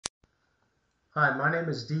Hi, my name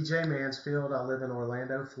is DJ Mansfield. I live in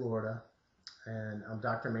Orlando, Florida, and I'm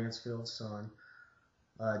Dr. Mansfield's son.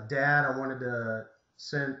 Dad, I wanted to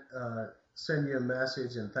send you a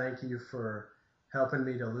message and thank you for helping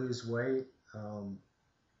me to lose weight.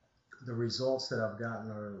 The results that I've gotten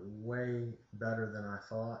are way better than I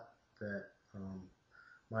thought that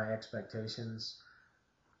my expectations.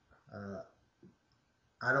 Uh,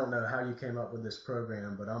 I don't know how you came up with this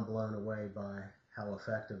program, but I'm blown away by how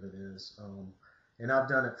effective it is. And I've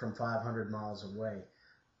done it from 500 miles away.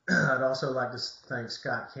 I'd also like to thank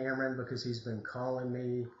Scott Cameron because he's been calling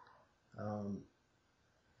me um,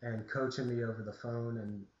 and coaching me over the phone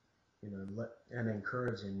and and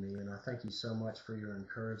encouraging me. And I thank you so much for your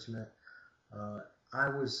encouragement. Uh, I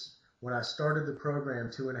was When I started the program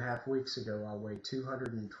 2.5 weeks ago, I weighed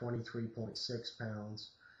 223.6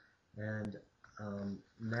 pounds, and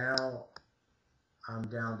now I'm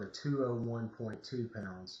down to 201.2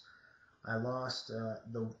 pounds. I lost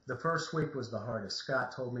the first week was the hardest.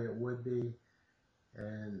 Scott told me it would be,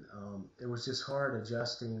 and it was just hard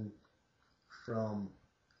adjusting from,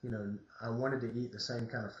 I wanted to eat the same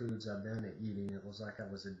kind of foods I've been eating. It was like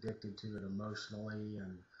I was addicted to it emotionally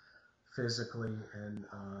and physically. And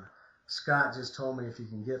Scott just told me if you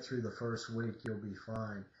can get through the first week, you'll be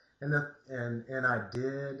fine. And I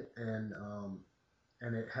did, and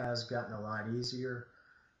it has gotten a lot easier.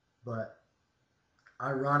 But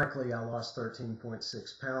ironically, I lost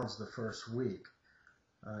 13.6 pounds the first week,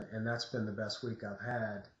 and that's been the best week I've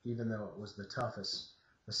had, even though it was the toughest.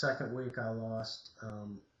 The second week, I lost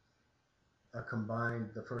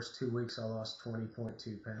the first 2 weeks, I lost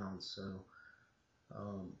 20.2 pounds. So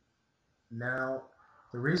now,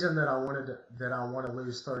 the reason that I want to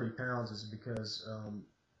lose 30 pounds is because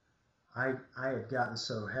I had gotten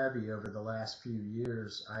so heavy over the last few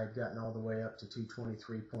years. I had gotten all the way up to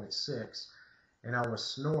 223.6, and I was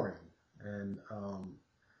snoring, and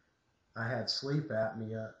I had sleep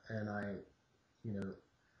apnea, and you know,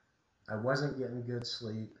 I wasn't getting good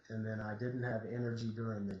sleep, and then I didn't have energy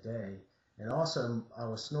during the day, and also I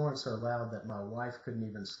was snoring so loud that my wife couldn't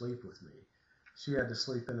even sleep with me. She had to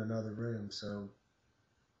sleep in another room, so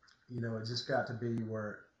it just got to be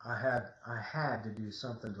where I had to do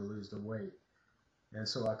something to lose the weight, and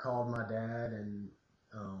so I called my dad, and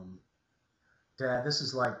Dad, this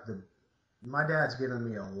is like my dad's given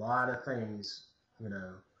me a lot of things, you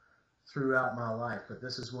know, throughout my life, but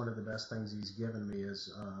this is one of the best things he's given me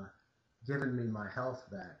is given me my health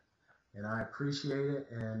back, and I appreciate it.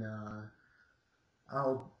 And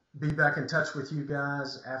I'll be back in touch with you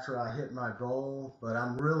guys after I hit my goal. But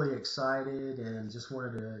I'm really excited and just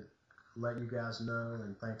wanted to let you guys know.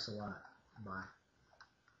 And thanks a lot. Bye.